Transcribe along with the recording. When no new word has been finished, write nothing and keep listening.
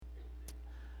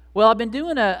Well, I've been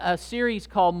doing a series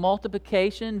called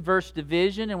Multiplication versus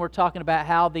Division, and we're talking about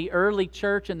how the early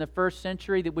church in the first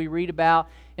century that we read about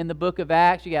in the book of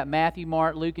Acts, you got Matthew,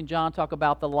 Mark, Luke, and John talk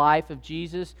about the life of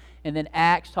Jesus, and then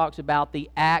Acts talks about the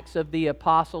acts of the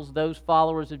apostles, those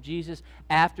followers of Jesus,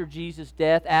 after Jesus'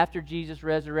 death, after Jesus'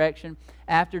 resurrection,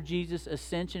 after Jesus'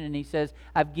 ascension, and he says,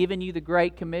 I've given you the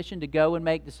Great Commission to go and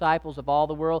make disciples of all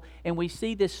the world, and we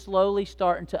see this slowly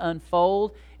starting to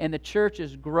unfold, and the church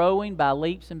is growing by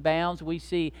leaps and bounds. We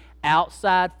see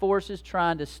outside forces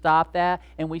trying to stop that,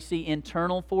 and we see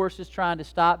internal forces trying to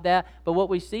stop that. But what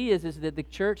we see is that the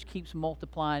church keeps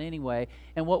multiplying anyway.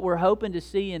 And what we're hoping to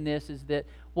see in this is that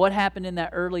what happened in that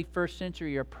early first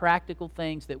century are practical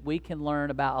things that we can learn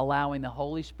about allowing the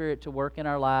Holy Spirit to work in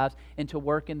our lives and to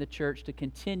work in the church to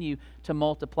continue to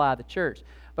multiply the church.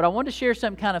 But I want to share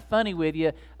something kind of funny with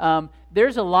you.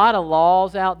 There's a lot of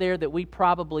laws out there that we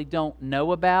probably don't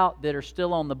know about that are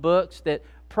still on the books that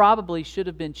probably should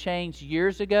have been changed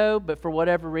years ago, but for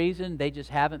whatever reason, they just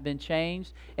haven't been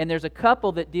changed. And there's a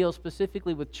couple that deal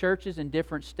specifically with churches in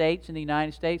different states in the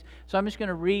United States. So I'm just going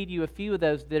to read you a few of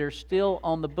those that are still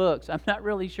on the books. I'm not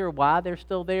really sure why they're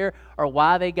still there or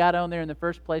why they got on there in the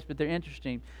first place, but they're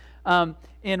interesting.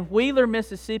 In Wheeler,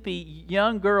 Mississippi,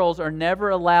 young girls are never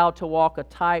allowed to walk a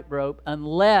tightrope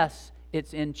unless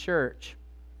it's in church.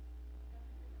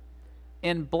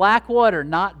 In Blackwater,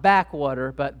 not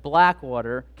backwater, but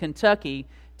Blackwater, Kentucky,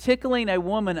 tickling a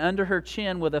woman under her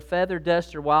chin with a feather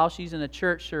duster while she's in a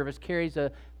church service carries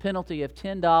a penalty of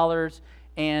 $10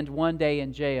 and 1 day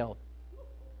in jail.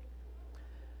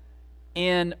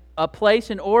 In a place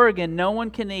in Oregon, no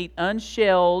one can eat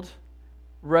unshelled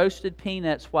roasted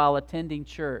peanuts while attending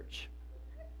church.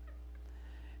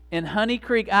 In Honey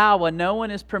Creek, Iowa, no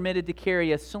one is permitted to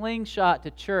carry a slingshot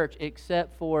to church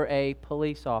except for a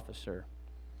police officer.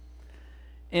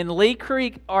 In Lee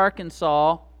Creek,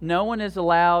 Arkansas, no one is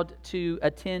allowed to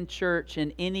attend church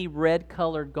in any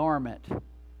red-colored garment.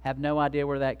 Have no idea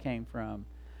where that came from.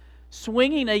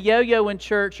 Swinging a yo-yo in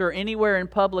church or anywhere in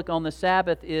public on the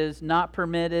Sabbath is not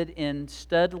permitted in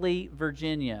Studley,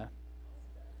 Virginia.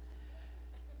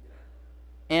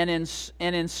 And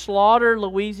in Slaughter,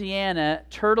 Louisiana,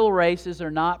 turtle races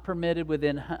are not permitted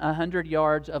within 100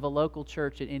 yards of a local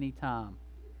church at any time.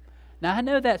 Now, I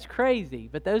know that's crazy,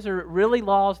 but those are really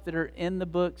laws that are in the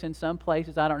books in some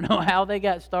places. I don't know how they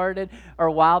got started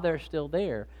or why they're still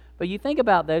there. But you think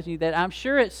about those, that I'm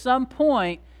sure at some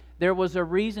point there was a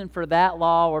reason for that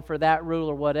law or for that rule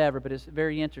or whatever, but it's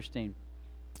very interesting.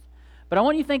 But I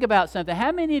want you to think about something.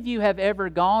 How many of you have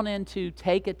ever gone in to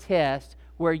take a test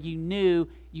where you knew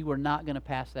you were not going to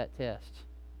pass that test?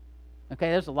 Okay,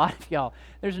 there's a lot of y'all.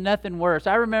 There's nothing worse.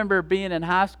 I remember being in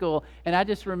high school, and I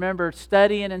just remember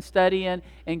studying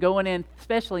and going in,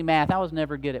 especially math. I was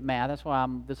never good at math. That's why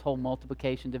I'm this whole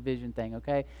multiplication division thing,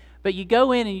 okay? But you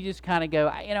go in and you just kind of go,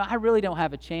 I really don't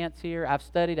have a chance here. I've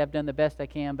studied. I've done the best I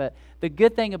can. But the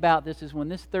good thing about this is when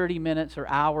this 30 minutes or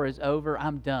hour is over,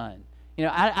 I'm done.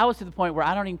 I was to the point where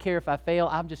I don't even care if I fail.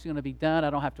 I'm just going to be done. I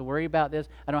don't have to worry about this.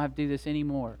 I don't have to do this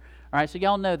anymore. All right, so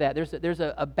y'all know that. There's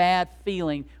a bad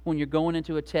feeling when you're going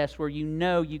into a test where you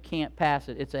know you can't pass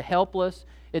it. It's a hopeless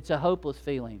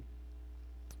feeling.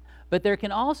 But there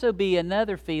can also be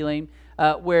another feeling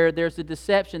where there's a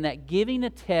deception that giving a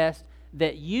test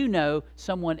that you know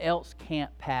someone else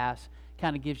can't pass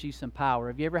kind of gives you some power.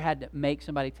 Have you ever had to make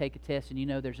somebody take a test and you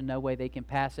know there's no way they can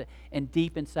pass it, and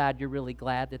deep inside you're really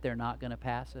glad that they're not going to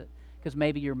pass it? Because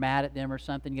maybe you're mad at them or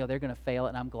something, they're going to fail it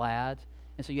and I'm glad.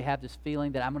 And so you have this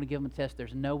feeling that I'm going to give them a test,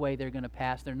 there's no way they're going to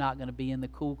pass, they're not going to be in the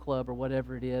cool club or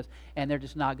whatever it is, and they're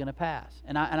just not going to pass.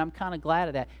 And I'm kind of glad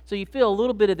of that. So you feel a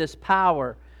little bit of this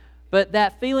power, but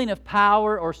that feeling of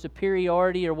power or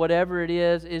superiority or whatever it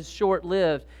is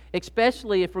short-lived,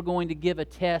 especially if we're going to give a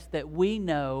test that we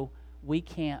know we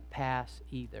can't pass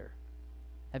either.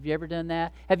 Have you ever done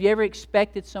that? Have you ever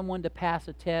expected someone to pass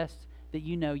a test that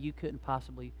you know you couldn't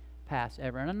possibly pass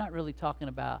ever? And I'm not really talking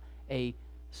about a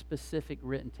specific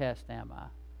written test, am I?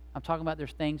 I'm talking about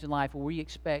there's things in life where we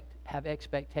have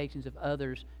expectations of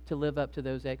others to live up to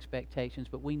those expectations,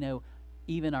 but we know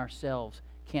even ourselves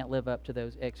can't live up to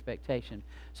those expectations.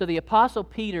 So the Apostle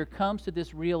Peter comes to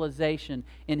this realization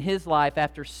in his life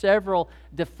after several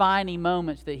defining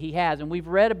moments that he has. And we've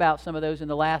read about some of those in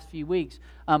the last few weeks.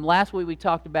 Last week we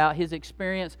talked about his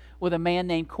experience with a man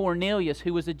named Cornelius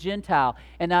who was a Gentile.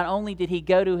 And not only did he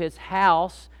go to his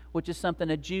house which is something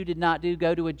a Jew did not do,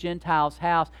 go to a Gentile's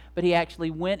house, but he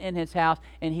actually went in his house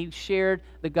and he shared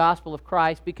the gospel of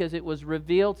Christ because it was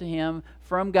revealed to him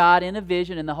from God in a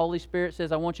vision, and the Holy Spirit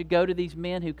says, I want you to go to these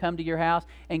men who come to your house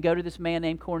and go to this man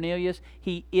named Cornelius.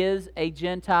 He is a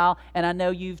Gentile, and I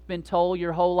know you've been told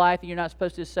your whole life that you're not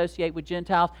supposed to associate with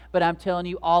Gentiles, but I'm telling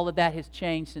you, all of that has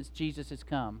changed since Jesus has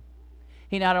come.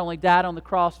 He not only died on the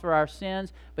cross for our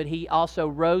sins, but He also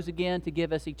rose again to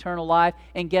give us eternal life.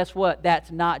 And guess what?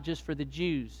 That's not just for the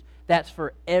Jews. That's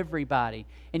for everybody.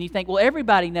 And you think, well,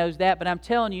 everybody knows that, but I'm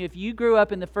telling you, if you grew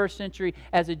up in the first century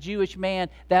as a Jewish man,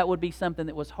 that would be something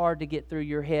that was hard to get through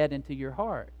your head and to your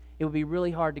heart. It would be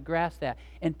really hard to grasp that.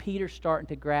 And Peter's starting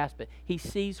to grasp it. He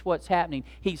sees what's happening.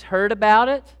 He's heard about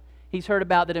it. He's heard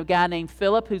about that a guy named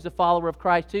Philip, who's a follower of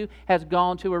Christ too, has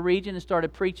gone to a region and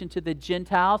started preaching to the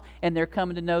Gentiles, and they're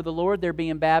coming to know the Lord. They're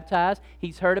being baptized.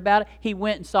 He's heard about it. He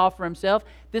went and saw for himself.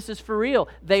 This is for real.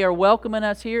 They are welcoming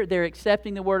us here. They're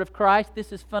accepting the word of Christ.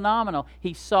 This is phenomenal.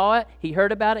 He saw it. He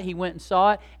heard about it. He went and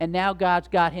saw it, and now God's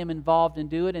got him involved in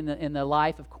doing it in the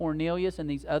life of Cornelius and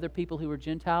these other people who are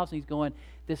Gentiles. And he's going,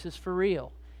 this is for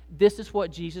real. This is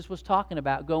what Jesus was talking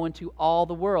about, going to all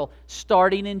the world,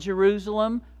 starting in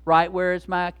Jerusalem, right where it's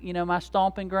my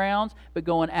stomping grounds, but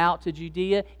going out to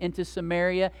Judea, into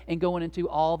Samaria, and going into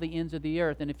all the ends of the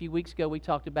earth. And a few weeks ago we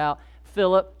talked about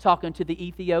Philip talking to the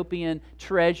Ethiopian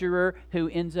treasurer who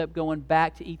ends up going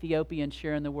back to Ethiopia and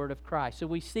sharing the word of Christ. So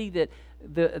we see that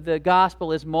the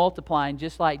gospel is multiplying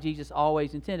just like Jesus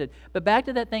always intended. But back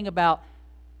to that thing about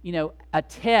a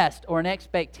test or an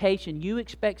expectation. You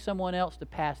expect someone else to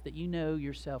pass that you know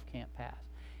yourself can't pass.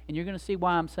 And you're going to see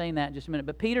why I'm saying that in just a minute.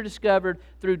 But Peter discovered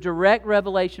through direct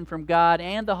revelation from God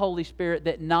and the Holy Spirit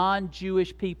that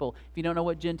non-Jewish people, if you don't know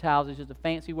what Gentiles is, just a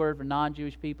fancy word for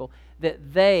non-Jewish people,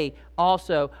 that they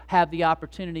also have the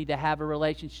opportunity to have a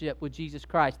relationship with Jesus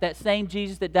Christ. That same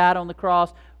Jesus that died on the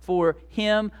cross for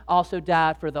him also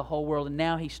died for the whole world. And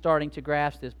now he's starting to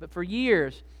grasp this. But for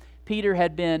years, Peter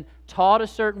had been taught a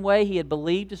certain way, he had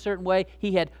believed a certain way,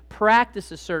 he had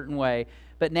practiced a certain way,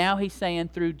 but now he's saying,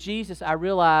 through Jesus, I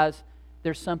realize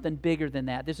there's something bigger than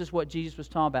that. This is what Jesus was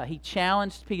talking about. He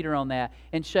challenged Peter on that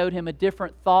and showed him a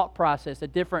different thought process, a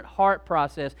different heart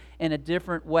process, and a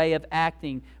different way of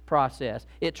acting process.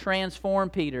 It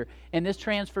transformed Peter, and this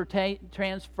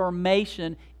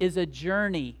transformation is a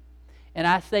journey. And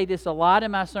I say this a lot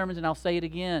in my sermons, and I'll say it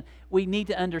again. We need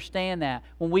to understand that.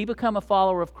 When we become a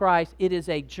follower of Christ, it is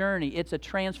a journey. It's a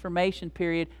transformation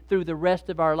period through the rest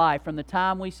of our life. From the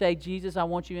time we say, Jesus, I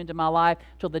want you into my life,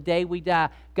 till the day we die,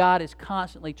 God is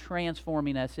constantly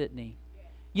transforming us, isn't He?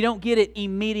 You don't get it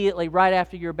immediately right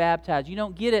after you're baptized. You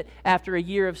don't get it after a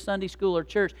year of Sunday school or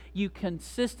church. You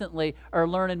consistently are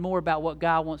learning more about what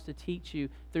God wants to teach you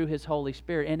through His Holy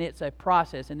Spirit. And it's a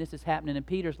process, and this is happening in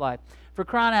Peter's life. For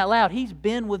crying out loud, he's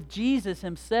been with Jesus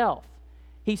himself.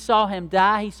 He saw Him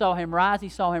die, he saw Him rise, he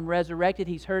saw Him resurrected,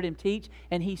 he's heard Him teach,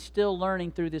 and he's still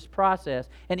learning through this process.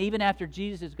 And even after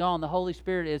Jesus is gone, the Holy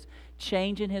Spirit is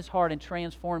changing his heart and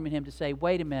transforming him to say,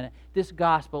 wait a minute, this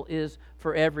gospel is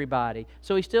for everybody.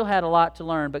 So he still had a lot to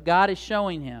learn, but God is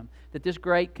showing him that this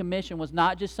Great Commission was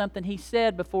not just something he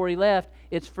said before he left,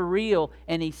 it's for real,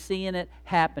 and he's seeing it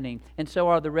happening. And so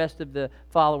are the rest of the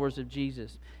followers of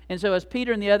Jesus. And so as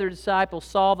Peter and the other disciples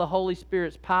saw the Holy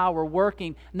Spirit's power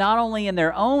working not only in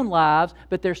their own lives,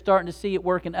 but they're starting to see it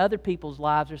work in other people's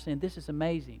lives, they're saying, this is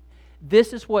amazing.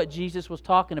 This is what Jesus was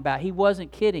talking about. He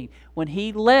wasn't kidding. When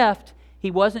He left,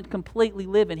 He wasn't completely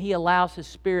living. He allows His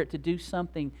Spirit to do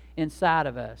something inside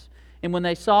of us. And when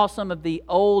they saw some of the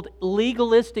old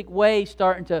legalistic ways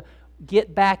starting to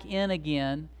get back in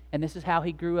again, and this is how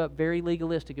he grew up, very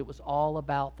legalistic. It was all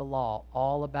about the law,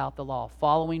 all about the law.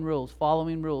 Following rules,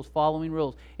 following rules, following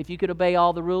rules. If you could obey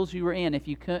all the rules, you were in. If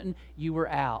you couldn't, you were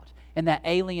out. And that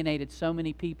alienated so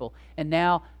many people. And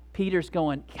now Peter's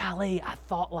going, golly, I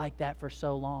thought like that for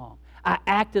so long. I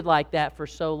acted like that for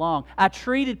so long. I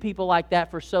treated people like that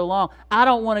for so long. I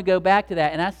don't want to go back to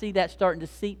that. And I see that starting to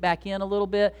seep back in a little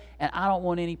bit, and I don't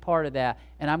want any part of that.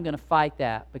 And I'm going to fight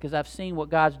that because I've seen what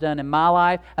God's done in my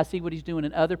life. I see what He's doing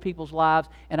in other people's lives,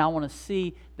 and I want to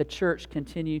see the church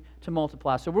continue to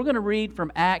multiply. So we're going to read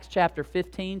from Acts chapter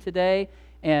 15 today,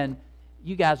 and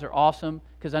you guys are awesome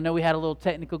because I know we had a little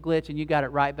technical glitch and you got it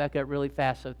right back up really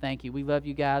fast, so thank you. We love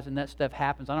you guys, and that stuff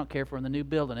happens. I don't care if we're in the new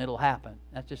building, it'll happen.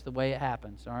 That's just the way it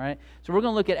happens, all right? So we're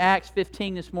going to look at Acts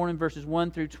 15 this morning, verses 1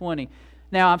 through 20.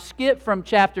 Now, I've skipped from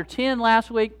chapter 10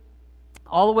 last week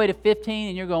all the way to 15,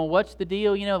 and you're going, what's the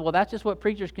deal? Well, that's just what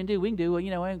preachers can do. We can do, we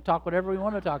can talk whatever we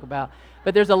want to talk about.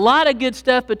 But there's a lot of good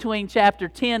stuff between chapter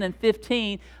 10 and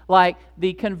 15, like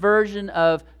the conversion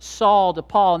of Saul to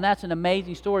Paul, and that's an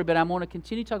amazing story, but I'm going to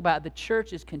continue to talk about it. The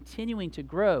church is continuing to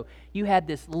grow. You had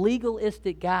this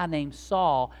legalistic guy named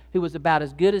Saul who was about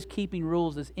as good as keeping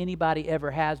rules as anybody ever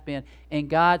has been, and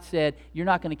God said, you're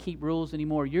not going to keep rules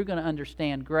anymore. You're going to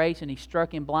understand grace, and He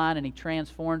struck him blind, and He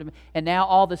transformed him, and now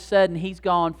all of a sudden he's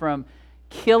gone from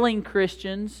killing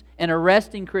Christians and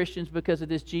arresting Christians because of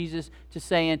this Jesus to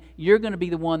saying, you're going to be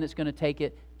the one that's going to take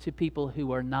it to people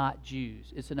who are not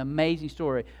Jews. It's an amazing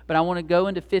story. But I want to go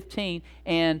into 15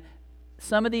 and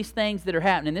some of these things that are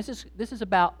happening. This is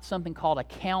about something called a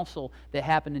council that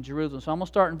happened in Jerusalem. So I'm going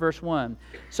to start in verse 1.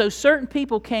 So certain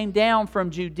people came down from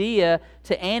Judea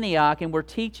to Antioch and were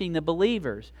teaching the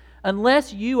believers,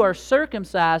 unless you are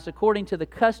circumcised according to the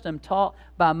custom taught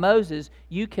by Moses,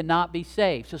 you cannot be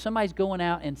saved. So somebody's going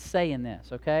out and saying this,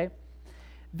 okay?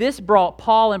 This brought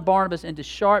Paul and Barnabas into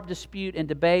sharp dispute and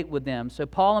debate with them. So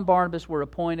Paul and Barnabas were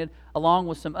appointed, along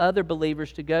with some other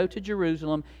believers, to go to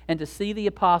Jerusalem and to see the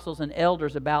apostles and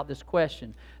elders about this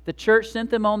question. The church sent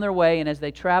them on their way, and as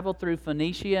they traveled through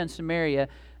Phoenicia and Samaria,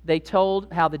 they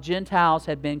told how the Gentiles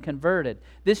had been converted.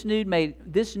 This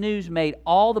news made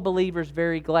all the believers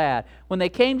very glad. When they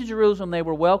came to Jerusalem, they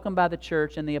were welcomed by the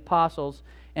church and the apostles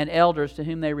and elders, to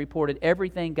whom they reported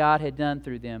everything God had done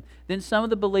through them. Then some of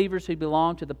the believers who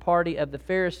belonged to the party of the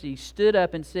Pharisees stood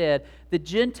up and said, the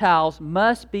Gentiles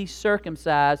must be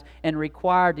circumcised and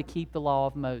required to keep the law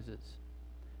of Moses.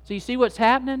 So you see what's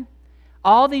happening?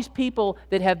 All these people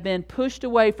that have been pushed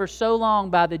away for so long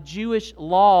by the Jewish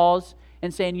laws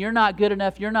and saying, you're not good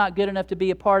enough to be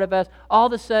a part of us, all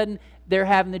of a sudden they're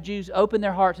having the Jews open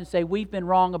their hearts and say, we've been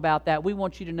wrong about that. We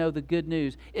want you to know the good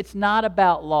news. It's not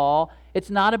about law. It's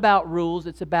not about rules.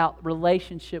 It's about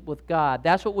relationship with God.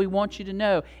 That's what we want you to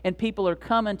know. And people are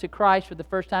coming to Christ for the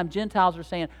first time. Gentiles are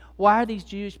saying, why are these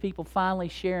Jewish people finally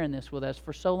sharing this with us?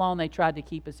 For so long they tried to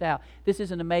keep us out. This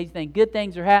is an amazing thing. Good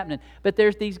things are happening. But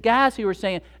there's these guys who are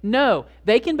saying, no,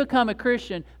 they can become a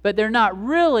Christian, but they're not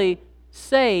really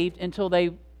saved until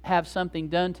they have something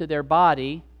done to their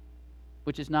body,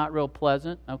 which is not real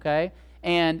pleasant, okay?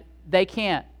 And they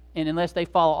can't, and unless they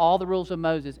follow all the rules of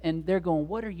Moses. And they're going,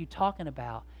 what are you talking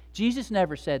about? Jesus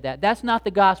never said that. That's not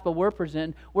the gospel we're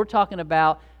presenting. We're talking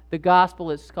about the gospel.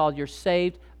 It's called you're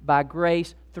saved by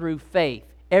grace through faith.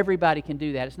 Everybody can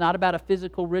do that. It's not about a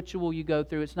physical ritual you go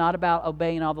through. It's not about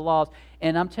obeying all the laws.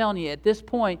 And I'm telling you, at this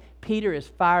point, Peter is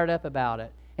fired up about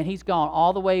it. And he's gone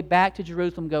all the way back to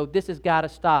Jerusalem, this has got to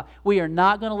stop. We are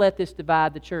not going to let this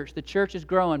divide the church. The church is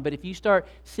growing, but if you start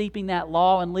seeping that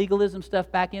law and legalism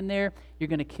stuff back in there, you're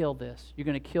going to kill this. You're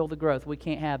going to kill the growth. We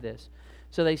can't have this.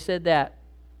 So they said that.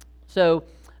 So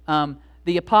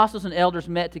the apostles and elders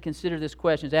met to consider this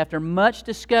question. After much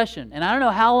discussion, and I don't know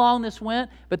how long this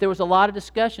went, but there was a lot of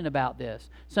discussion about this.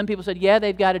 Some people said, yeah,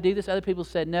 they've got to do this. Other people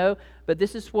said no. But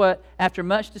this is what, after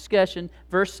much discussion,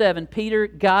 verse 7, Peter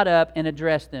got up and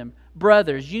addressed them.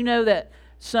 Brothers, you know that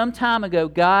some time ago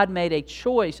God made a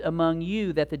choice among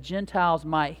you that the Gentiles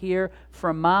might hear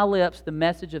from my lips the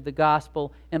message of the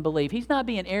gospel and believe. He's not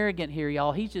being arrogant here,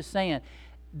 y'all. He's just saying,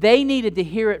 they needed to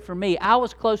hear it from me. I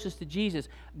was closest to Jesus.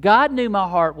 God knew my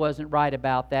heart wasn't right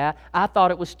about that. I thought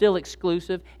it was still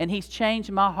exclusive, and He's changed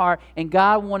my heart, and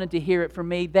God wanted to hear it from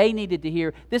me. They needed to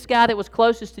hear. This guy that was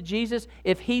closest to Jesus,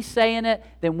 if he's saying it,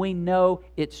 then we know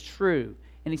it's true.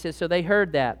 And he says, so they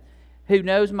heard that. Who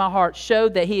knows my heart,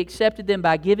 showed that He accepted them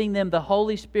by giving them the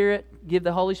Holy Spirit, give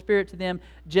the Holy Spirit to them,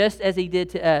 just as He did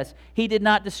to us. He did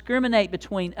not discriminate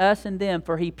between us and them,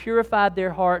 for He purified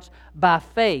their hearts by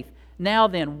faith. Now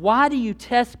then, why do you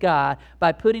test God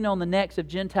by putting on the necks of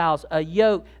Gentiles a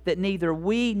yoke that neither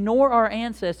we nor our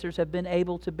ancestors have been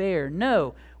able to bear?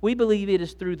 No, we believe it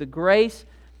is through the grace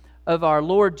of our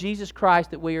Lord Jesus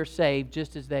Christ that we are saved,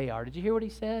 just as they are. Did you hear what he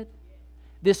said?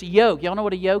 This yoke, y'all know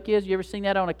what a yoke is? You ever seen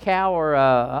that on a cow or an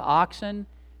oxen?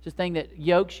 It's a thing that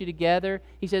yokes you together.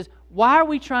 He says, why are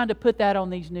we trying to put that on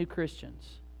these new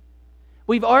Christians?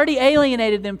 We've already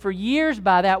alienated them for years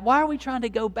by that. Why are we trying to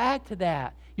go back to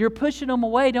that? You're pushing them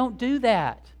away. Don't do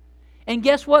that. And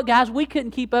guess what, guys? We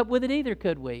couldn't keep up with it either,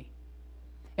 could we?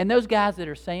 And those guys that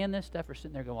are saying this stuff are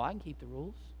sitting there going, well, I can keep the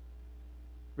rules.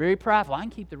 Very prideful. I can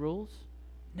keep the rules.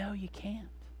 No, you can't.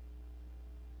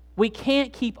 We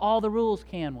can't keep all the rules,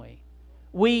 can we?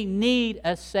 We need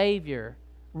a Savior.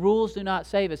 Rules do not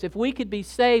save us. If we could be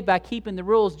saved by keeping the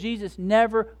rules, Jesus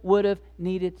never would have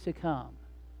needed to come.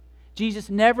 Jesus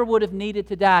never would have needed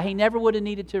to die. He never would have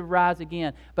needed to rise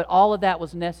again. But all of that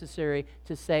was necessary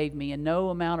to save me. And no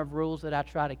amount of rules that I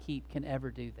try to keep can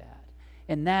ever do that.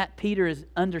 And that Peter is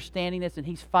understanding this, and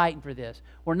he's fighting for this.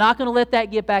 We're not going to let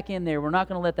that get back in there. We're not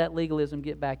going to let that legalism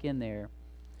get back in there.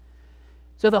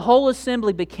 So the whole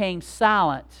assembly became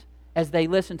silent as they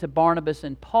listened to Barnabas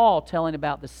and Paul telling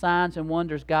about the signs and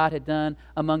wonders God had done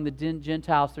among the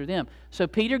Gentiles through them. So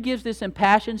Peter gives this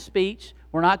impassioned speech.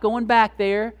 We're not going back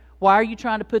there. Why are you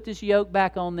trying to put this yoke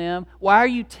back on them? Why are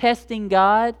you testing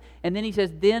God? And then he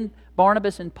says, then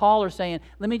Barnabas and Paul are saying,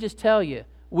 let me just tell you,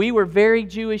 we were very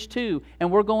Jewish too, and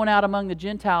we're going out among the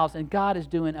Gentiles, and God is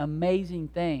doing amazing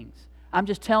things. I'm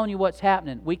just telling you what's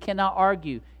happening. We cannot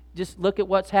argue. Just look at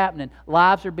what's happening.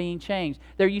 Lives are being changed.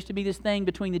 There used to be this thing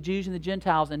between the Jews and the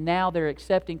Gentiles, and now they're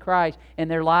accepting Christ, and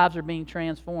their lives are being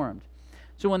transformed.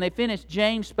 So when they finished,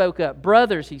 James spoke up.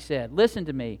 Brothers, he said, listen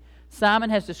to me. Simon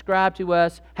has described to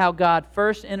us how God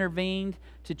first intervened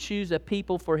to choose a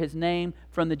people for His name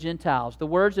from the Gentiles. The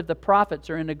words of the prophets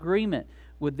are in agreement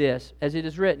with this, as it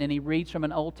is written, and he reads from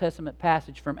an Old Testament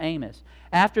passage from Amos.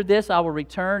 After this I will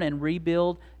return and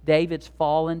rebuild David's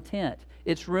fallen tent.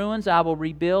 Its ruins I will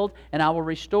rebuild, and I will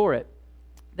restore it,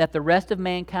 that the rest of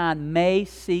mankind may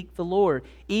seek the Lord,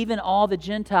 even all the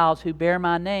Gentiles who bear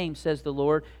my name, says the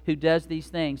Lord, who does these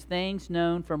things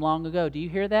known from long ago. Do you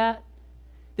hear that?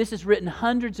 This is written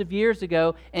hundreds of years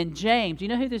ago, and James, do you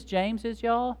know who this James is,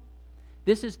 y'all?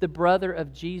 This is the brother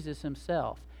of Jesus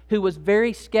himself, who was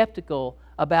very skeptical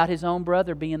about his own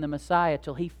brother being the Messiah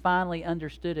till he finally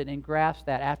understood it and grasped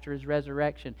that after his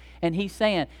resurrection. And he's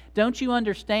saying, don't you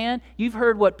understand? You've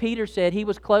heard what Peter said. He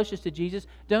was closest to Jesus.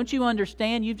 Don't you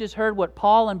understand? You've just heard what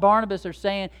Paul and Barnabas are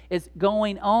saying is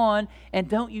going on. And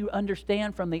don't you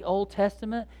understand from the Old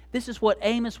Testament? This is what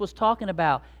Amos was talking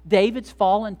about. David's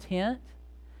fallen tent.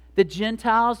 The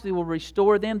Gentiles, they will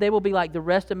restore them. They will be like the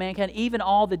rest of mankind. Even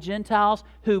all the Gentiles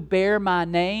who bear my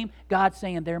name, God's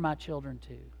saying they're my children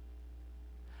too.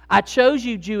 I chose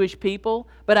you, Jewish people,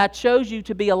 but I chose you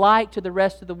to be a light to the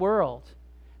rest of the world.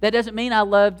 That doesn't mean I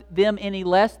loved them any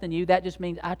less than you. That just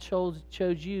means I chose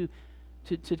you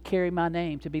to carry my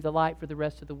name, to be the light for the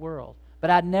rest of the world.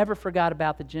 But I never forgot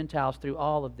about the Gentiles through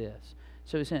all of this.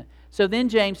 So then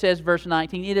James says, verse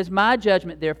 19, it is my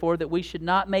judgment, therefore, that we should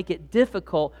not make it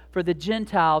difficult for the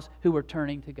Gentiles who are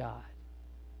turning to God.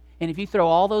 And if you throw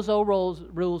all those old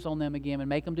rules on them again and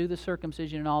make them do the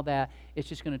circumcision and all that, it's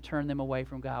just going to turn them away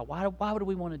from God. Why would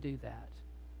we want to do that?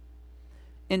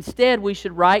 Instead, we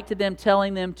should write to them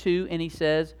telling them to, and he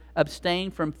says, abstain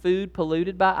from food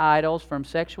polluted by idols, from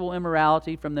sexual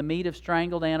immorality, from the meat of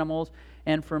strangled animals,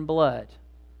 and from blood.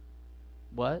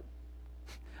 What?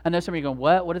 I know some of you are going,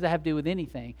 what? What does that have to do with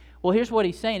anything? Well, here's what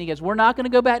he's saying. He goes, we're not going to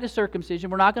go back to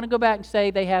circumcision. We're not going to go back and say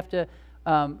they have to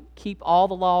keep all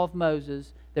the law of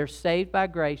Moses. They're saved by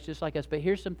grace just like us. But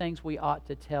here's some things we ought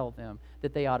to tell them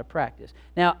that they ought to practice.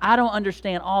 Now, I don't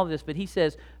understand all of this, but he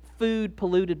says food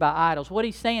polluted by idols. What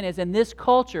he's saying is in this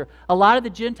culture, a lot of the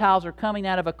Gentiles are coming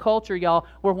out of a culture, y'all,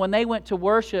 where when they went to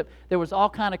worship, there was all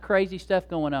kind of crazy stuff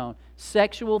going on.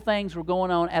 Sexual things were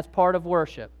going on as part of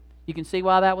worship. You can see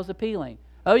why that was appealing.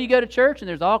 Oh, you go to church and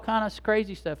there's all kind of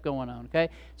crazy stuff going on, okay?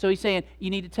 So he's saying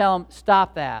you need to tell them,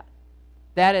 stop that.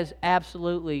 That is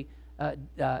absolutely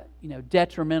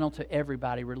detrimental to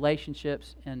everybody,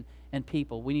 relationships and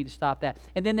people. We need to stop that.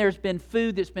 And then there's been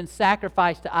food that's been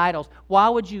sacrificed to idols. Why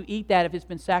would you eat that if it's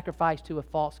been sacrificed to a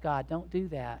false god? Don't do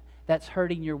that. That's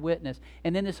hurting your witness.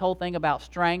 And then this whole thing about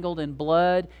strangled in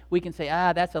blood, we can say,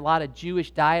 that's a lot of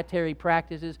Jewish dietary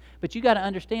practices. But you got to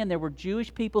understand there were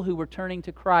Jewish people who were turning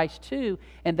to Christ too,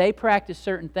 and they practiced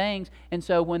certain things. And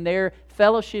so when they're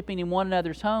fellowshipping in one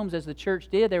another's homes, as the church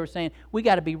did, they were saying, we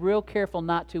got to be real careful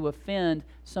not to offend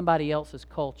somebody else's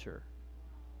culture.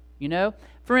 You know?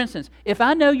 For instance, if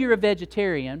I know you're a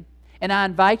vegetarian, and I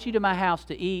invite you to my house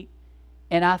to eat,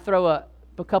 and I throw a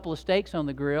couple of steaks on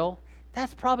the grill,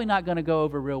 that's probably not going to go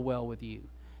over real well with you.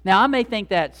 Now, I may think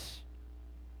that's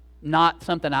not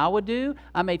something I would do.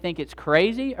 I may think it's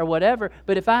crazy or whatever,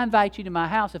 but if I invite you to my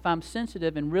house, if I'm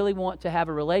sensitive and really want to have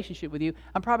a relationship with you,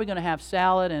 I'm probably going to have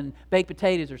salad and baked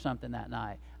potatoes or something that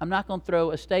night. I'm not going to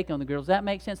throw a steak on the grill. Does that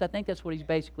make sense? I think that's what he's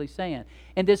basically saying.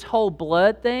 And this whole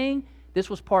blood thing, this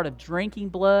was part of drinking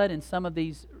blood in some of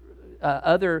these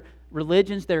other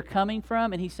religions they're coming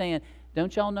from, and he's saying,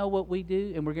 don't y'all know what we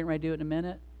do? And we're getting ready to do it in a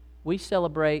minute. We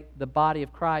celebrate the body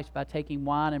of Christ by taking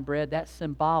wine and bread. That's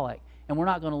symbolic. And we're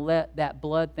not going to let that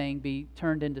blood thing be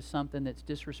turned into something that's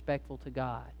disrespectful to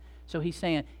God. So he's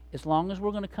saying, as long as we're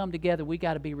going to come together, we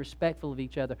got to be respectful of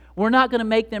each other. We're not going to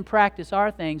make them practice our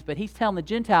things, but he's telling the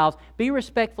Gentiles, be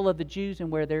respectful of the Jews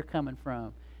and where they're coming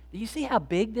from. Do you see how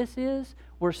big this is?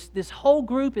 Where this whole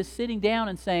group is sitting down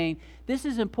and saying, this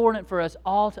is important for us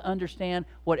all to understand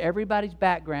what everybody's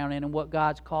background is and what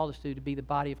God's called us to be the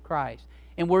body of Christ.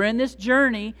 And we're in this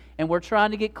journey, and we're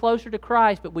trying to get closer to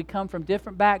Christ, but we come from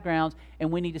different backgrounds,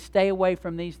 and we need to stay away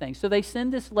from these things. So they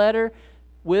send this letter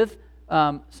with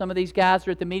some of these guys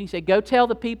are at the meeting, say, go tell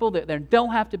the people that they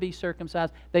don't have to be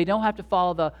circumcised. They don't have to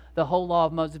follow the whole law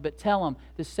of Moses, but tell them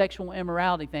this sexual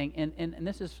immorality thing. And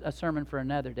this is a sermon for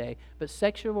another day. But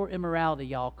sexual immorality,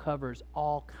 y'all, covers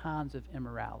all kinds of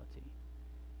immorality.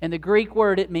 And the Greek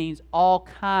word, it means all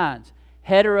kinds.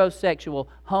 Heterosexual,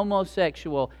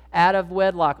 homosexual, out of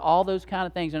wedlock, all those kind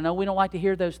of things. I know we don't like to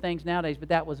hear those things nowadays, but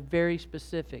that was very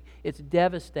specific. It's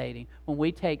devastating when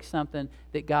we take something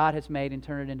that God has made and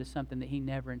turn it into something that He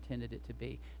never intended it to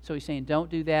be. So He's saying, don't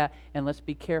do that, and let's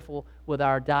be careful with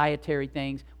our dietary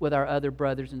things, with our other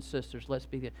brothers and sisters. Let's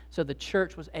be there. So the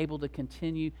church was able to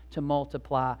continue to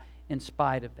multiply in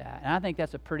spite of that. And I think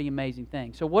that's a pretty amazing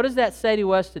thing. So what does that say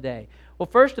to us today? Well,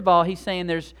 first of all, he's saying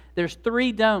there's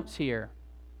 3 don'ts here.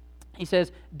 He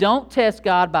says, don't test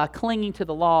God by clinging to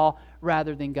the law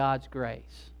rather than God's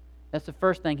grace. That's the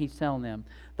first thing he's telling them.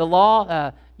 The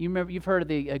law, you've heard of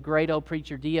the great old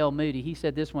preacher D.L. Moody. He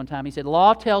said this one time. He said,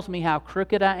 law tells me how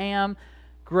crooked I am.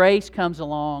 Grace comes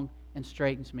along and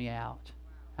straightens me out.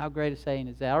 How great a saying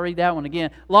is that? I'll read that one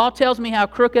again. Law tells me how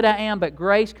crooked I am, but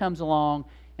grace comes along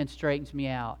and straightens me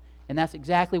out. And that's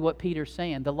exactly what Peter's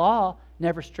saying. The law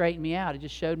never straightened me out. It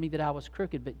just showed me that I was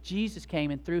crooked. But Jesus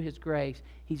came, and through His grace,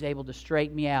 He's able to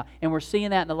straighten me out. And we're seeing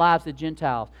that in the lives of the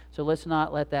Gentiles. So let's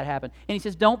not let that happen. And he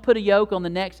says, don't put a yoke on the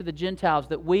necks of the Gentiles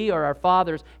that we or our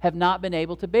fathers have not been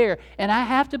able to bear. And I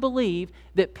have to believe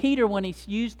that Peter, when he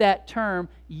used that term,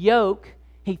 yoke,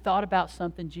 he thought about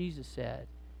something Jesus said.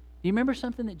 Do you remember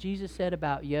something that Jesus said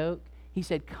about yoke? He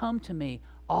said, come to me,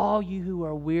 all you who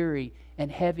are weary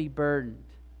and heavy burdened,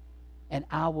 and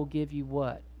I will give you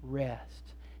what?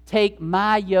 Rest. Take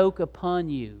my yoke upon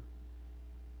you.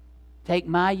 Take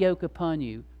my yoke upon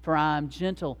you, for I am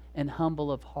gentle and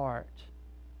humble of heart,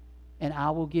 and I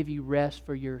will give you rest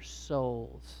for your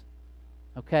souls.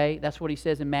 Okay? That's what he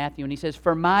says in Matthew. And he says,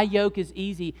 for my yoke is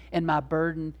easy and my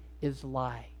burden is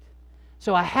light.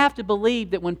 So I have to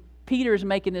believe that when Peter is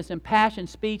making this impassioned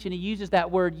speech and he uses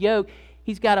that word yoke,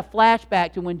 he's got a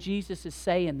flashback to when Jesus is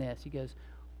saying this. He goes,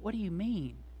 what do you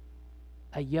mean?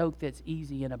 A yoke that's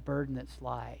easy and a burden that's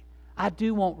light. I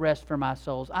do want rest for my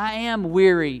souls. I am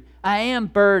weary. I am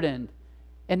burdened.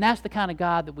 And that's the kind of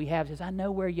God that we have. He says, I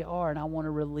know where you are and I want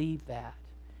to relieve that.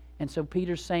 And so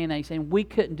Peter's saying that. He's saying, we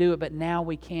couldn't do it, but now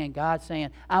we can. God's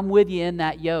saying, I'm with you in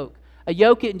that yoke. A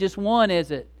yoke isn't just one,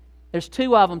 is it? There's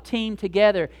 2 of them teamed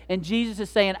together. And Jesus is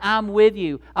saying, I'm with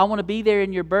you. I want to be there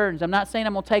in your burdens. I'm not saying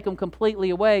I'm going to take them completely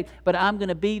away, but I'm going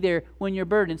to be there when you're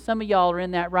burdened. And some of y'all are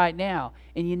in that right now.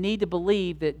 And you need to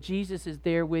believe that Jesus is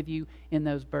there with you in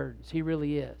those burdens. He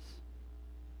really is.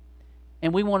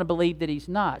 And we want to believe that He's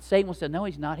not. Satan will say, no,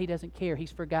 He's not. He doesn't care.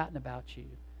 He's forgotten about you.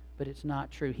 But it's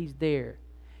not true. He's there.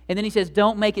 And then he says,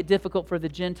 don't make it difficult for the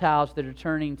Gentiles that are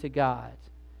turning to God.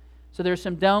 So there's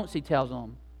some don'ts he tells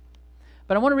them.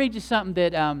 But I want to read you something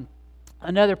that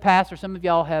another pastor, some of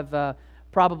y'all have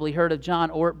probably heard of, John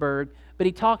Ortberg, but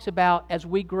he talks about as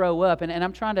we grow up, and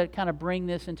I'm trying to kind of bring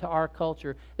this into our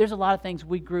culture. There's a lot of things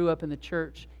we grew up in the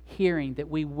church hearing that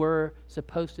we were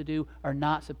supposed to do or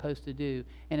not supposed to do.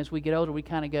 And as we get older, we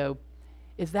kind of go,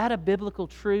 is that a biblical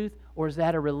truth or is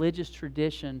that a religious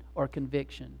tradition or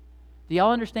conviction? Do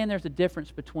y'all understand there's a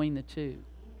difference between the two?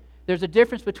 There's a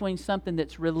difference between something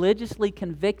that's religiously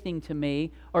convicting to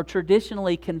me or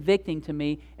traditionally convicting to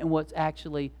me and what's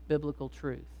actually biblical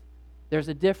truth. There's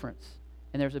a difference,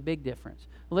 and there's a big difference.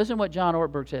 Listen to what John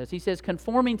Ortberg says. He says,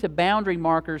 conforming to boundary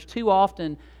markers too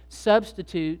often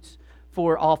substitutes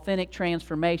for authentic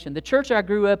transformation. The church I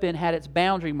grew up in had its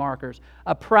boundary markers.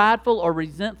 A prideful or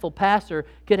resentful pastor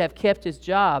could have kept his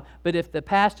job, but if the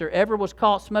pastor ever was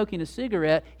caught smoking a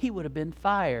cigarette, he would have been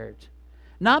fired.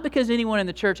 Not because anyone in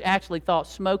the church actually thought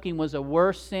smoking was a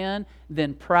worse sin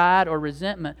than pride or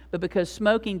resentment, but because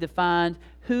smoking defined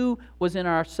who was in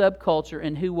our subculture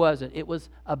and who wasn't. It was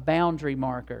a boundary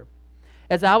marker.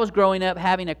 As I was growing up,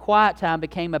 having a quiet time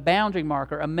became a boundary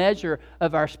marker, a measure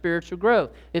of our spiritual growth.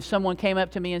 If someone came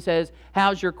up to me and says,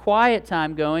 how's your quiet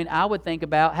time going? I would think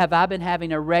about, have I been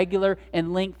having a regular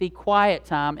and lengthy quiet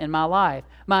time in my life?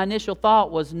 My initial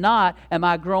thought was not, am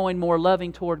I growing more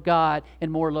loving toward God and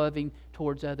more loving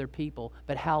towards other people,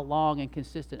 but how long and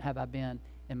consistent have I been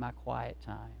in my quiet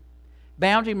time?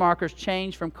 Boundary markers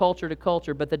change from culture to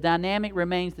culture, but the dynamic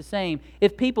remains the same.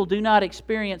 If people do not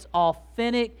experience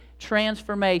authentic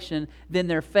transformation, then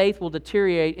their faith will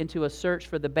deteriorate into a search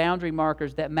for the boundary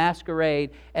markers that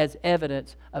masquerade as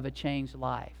evidence of a changed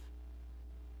life.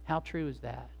 How true is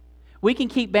that? We can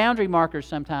keep boundary markers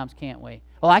sometimes, can't we?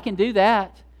 Well, I can do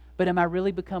that, But am I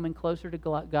really becoming closer to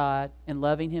God and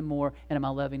loving Him more, and am I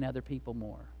loving other people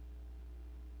more?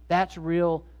 That's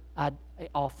real,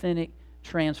 authentic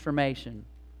transformation.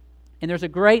 And there's a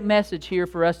great message here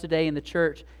for us today in the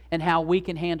church and how we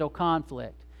can handle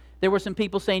conflict. There were some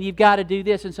people saying, you've got to do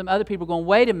this, and some other people going,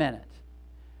 wait a minute.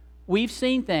 We've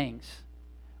seen things.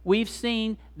 We've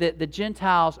seen that the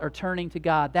Gentiles are turning to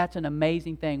God. That's an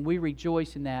amazing thing. We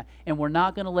rejoice in that. And we're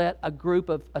not going to let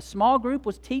a small group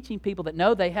was teaching people that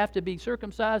no, they have to be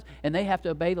circumcised and they have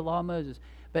to obey the law of Moses.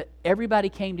 But everybody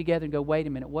came together and go, wait a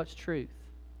minute, what's truth?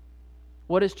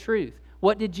 What is truth?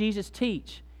 What did Jesus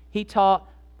teach? He taught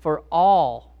for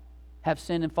all have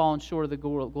sinned and fallen short of the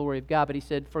glory of God. But He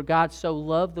said, for God so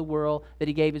loved the world that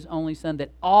He gave His only Son that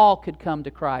all could come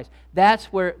to Christ. That's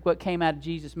what came out of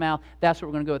Jesus' mouth. That's what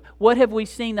we're going to go with. What have we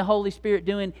seen the Holy Spirit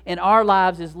doing in our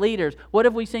lives as leaders? What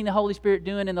have we seen the Holy Spirit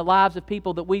doing in the lives of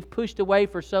people that we've pushed away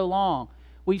for so long?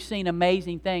 We've seen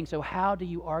amazing things. So how do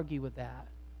you argue with that?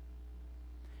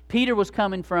 Peter was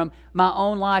coming from my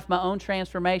own life, my own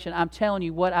transformation. I'm telling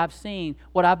you what I've seen,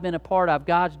 what I've been a part of.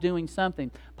 God's doing something.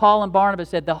 Paul and Barnabas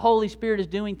said the Holy Spirit is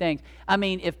doing things. I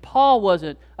mean, if Paul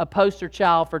wasn't a poster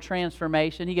child for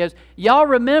transformation, he goes, y'all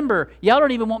remember, y'all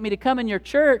don't even want me to come in your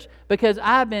church because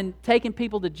I've been taking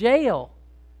people to jail.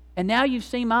 And now you've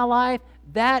seen my life.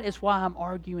 That is why I'm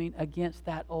arguing against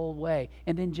that old way.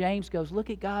 And then James goes, look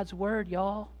at God's Word,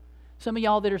 y'all. Some of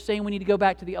y'all that are saying we need to go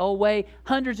back to the old way,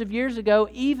 hundreds of years ago,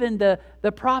 even the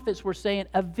prophets were saying,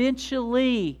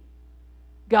 eventually,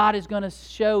 God is going to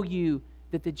show you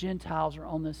that the Gentiles are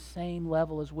on the same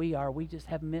level as we are. We just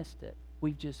have missed it.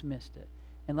 We've just missed it.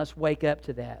 And let's wake up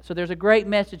to that. So there's a great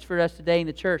message for us today in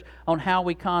the church on how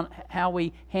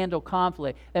we handle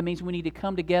conflict. That means we need to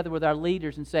come together with our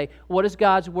leaders and say, what does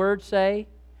God's Word say?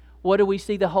 What do we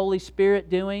see the Holy Spirit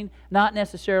doing? Not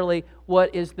necessarily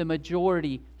what is the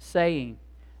majority saying.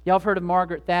 Y'all have heard of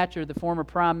Margaret Thatcher, the former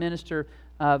Prime Minister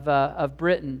of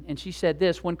Britain, and she said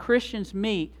this, when Christians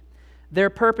meet, their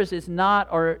purpose is not,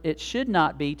 or it should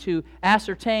not be, to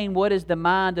ascertain what is the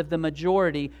mind of the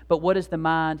majority, but what is the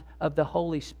mind of the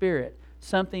Holy Spirit,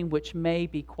 something which may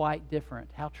be quite different.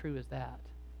 How true is that?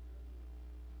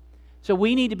 So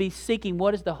we need to be seeking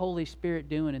what is the Holy Spirit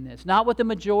doing in this. Not what the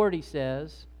majority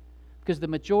says, because the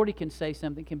majority can say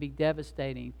something can be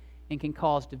devastating and can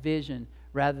cause division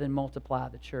rather than multiply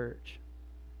the church.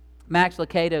 Max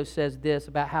Lucado says this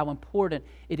about how important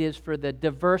it is for the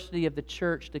diversity of the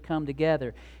church to come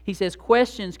together. He says,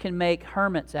 questions can make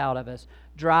hermits out of us,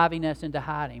 driving us into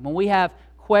hiding. When we have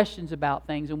questions about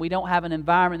things and we don't have an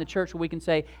environment in the church where we can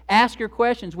say, ask your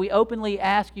questions. We openly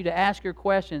ask you to ask your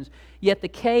questions, yet the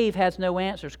cave has no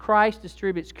answers. Christ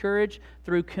distributes courage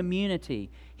through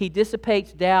community. He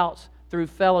dissipates doubts through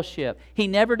fellowship. He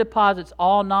never deposits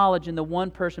all knowledge in the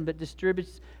one person, but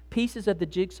distributes pieces of the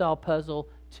jigsaw puzzle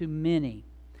to many.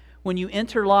 When you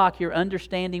interlock your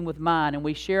understanding with mine and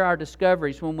we share our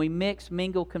discoveries, when we mix,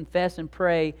 mingle, confess, and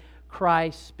pray,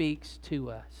 Christ speaks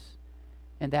to us.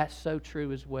 And that's so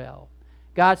true as well.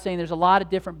 God's saying there's a lot of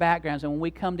different backgrounds, and when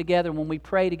we come together, when we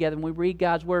pray together, when we read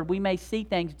God's Word, we may see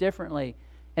things differently.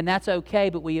 And that's okay,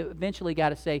 but we eventually got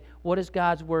to say, what is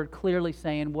God's Word clearly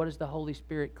saying? What is the Holy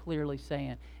Spirit clearly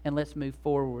saying? And let's move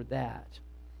forward with that.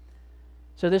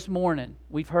 So this morning,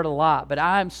 we've heard a lot, but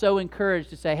I'm so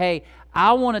encouraged to say, hey,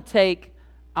 I want to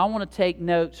take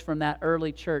notes from that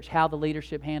early church, how the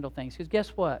leadership handled things. Because guess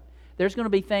what? There's going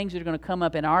to be things that are going to come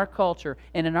up in our culture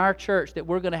and in our church that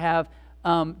we're going to have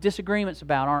disagreements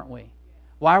about, aren't we?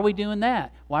 Why are we doing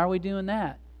that? Why are we doing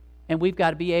that? And we've got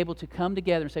to be able to come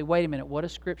together and say, wait a minute, what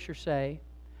does Scripture say?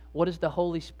 What is the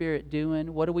Holy Spirit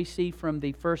doing? What do we see from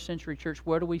the first century church?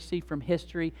 What do we see from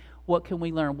history? What can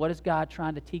we learn? What is God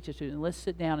trying to teach us? And let's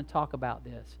sit down and talk about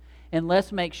this. And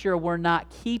let's make sure we're not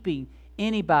keeping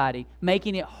anybody,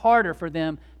 making it harder for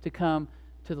them to come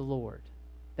to the Lord.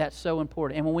 That's so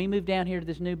important. And when we move down here to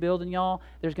this new building, y'all,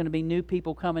 there's going to be new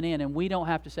people coming in, and we don't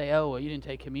have to say, oh, well, you didn't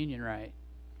take communion right.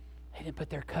 They didn't put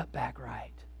their cup back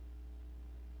right.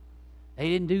 They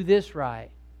didn't do this right.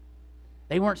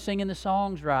 They weren't singing the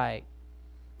songs right.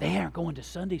 They aren't going to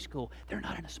Sunday school. They're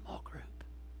not in a small group.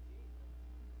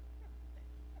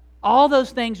 All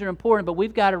those things are important, but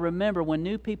we've got to remember when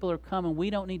new people are coming, we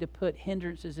don't need to put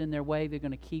hindrances in their way. They're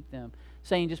going to keep them.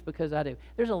 Saying just because I do.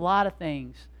 There's a lot of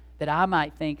things that I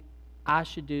might think I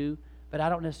should do, but I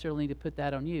don't necessarily need to put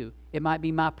that on you. It might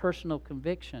be my personal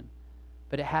conviction,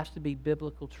 but it has to be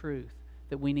biblical truth.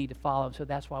 that we need to follow. So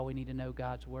that's why we need to know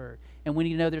God's Word. And we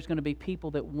need to know there's going to be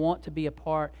people that want to be a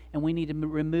part, and we need to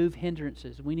remove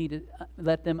hindrances. We need to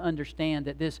let them understand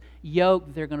that this yoke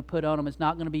that they're going to put on them is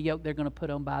not going to be yoke they're going to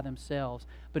put on by themselves,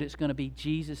 but it's going to be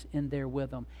Jesus in there with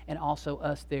them, and also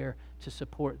us there to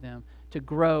support them, to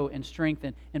grow and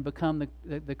strengthen and become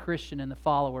the Christian and the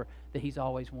follower that He's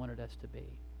always wanted us to be.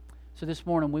 So this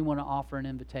morning we want to offer an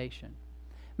invitation.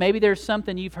 Maybe there's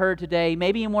something you've heard today,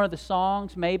 maybe in one of the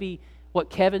songs, maybe what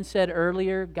Kevin said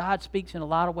earlier. God speaks in a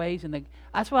lot of ways, and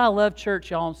that's why I love church,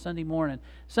 y'all, on Sunday morning.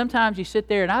 Sometimes you sit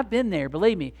there, and I've been there,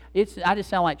 believe me. I just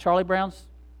sound like Charlie Brown's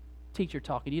teacher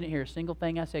talking. You didn't hear a single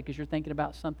thing I said because you're thinking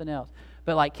about something else.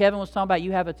 But like Kevin was talking about,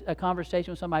 you have a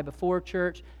conversation with somebody before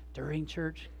church, during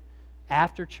church,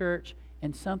 after church,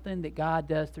 and something that God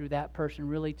does through that person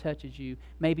really touches you,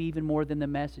 maybe even more than the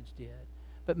message did.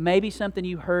 But maybe something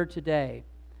you heard today.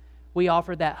 We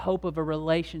offer that hope of a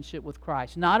relationship with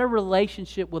Christ. Not a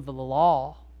relationship with the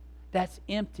law. That's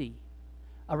empty.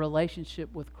 A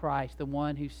relationship with Christ, the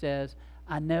one who says,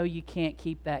 I know you can't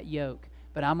keep that yoke,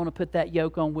 but I'm going to put that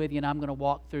yoke on with you, and I'm going to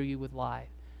walk through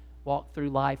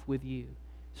life with you.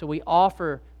 So we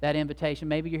offer that invitation.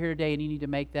 Maybe you're here today and you need to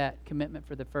make that commitment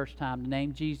for the first time, to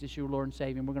name Jesus your Lord and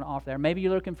Savior, and we're going to offer that. Or maybe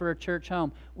you're looking for a church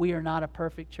home. We are not a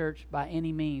perfect church by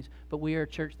any means, but we are a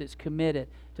church that's committed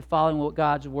to following what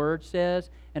God's Word says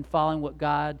and following what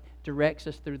God directs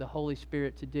us through the Holy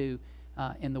Spirit to do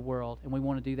in the world, and we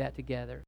want to do that together.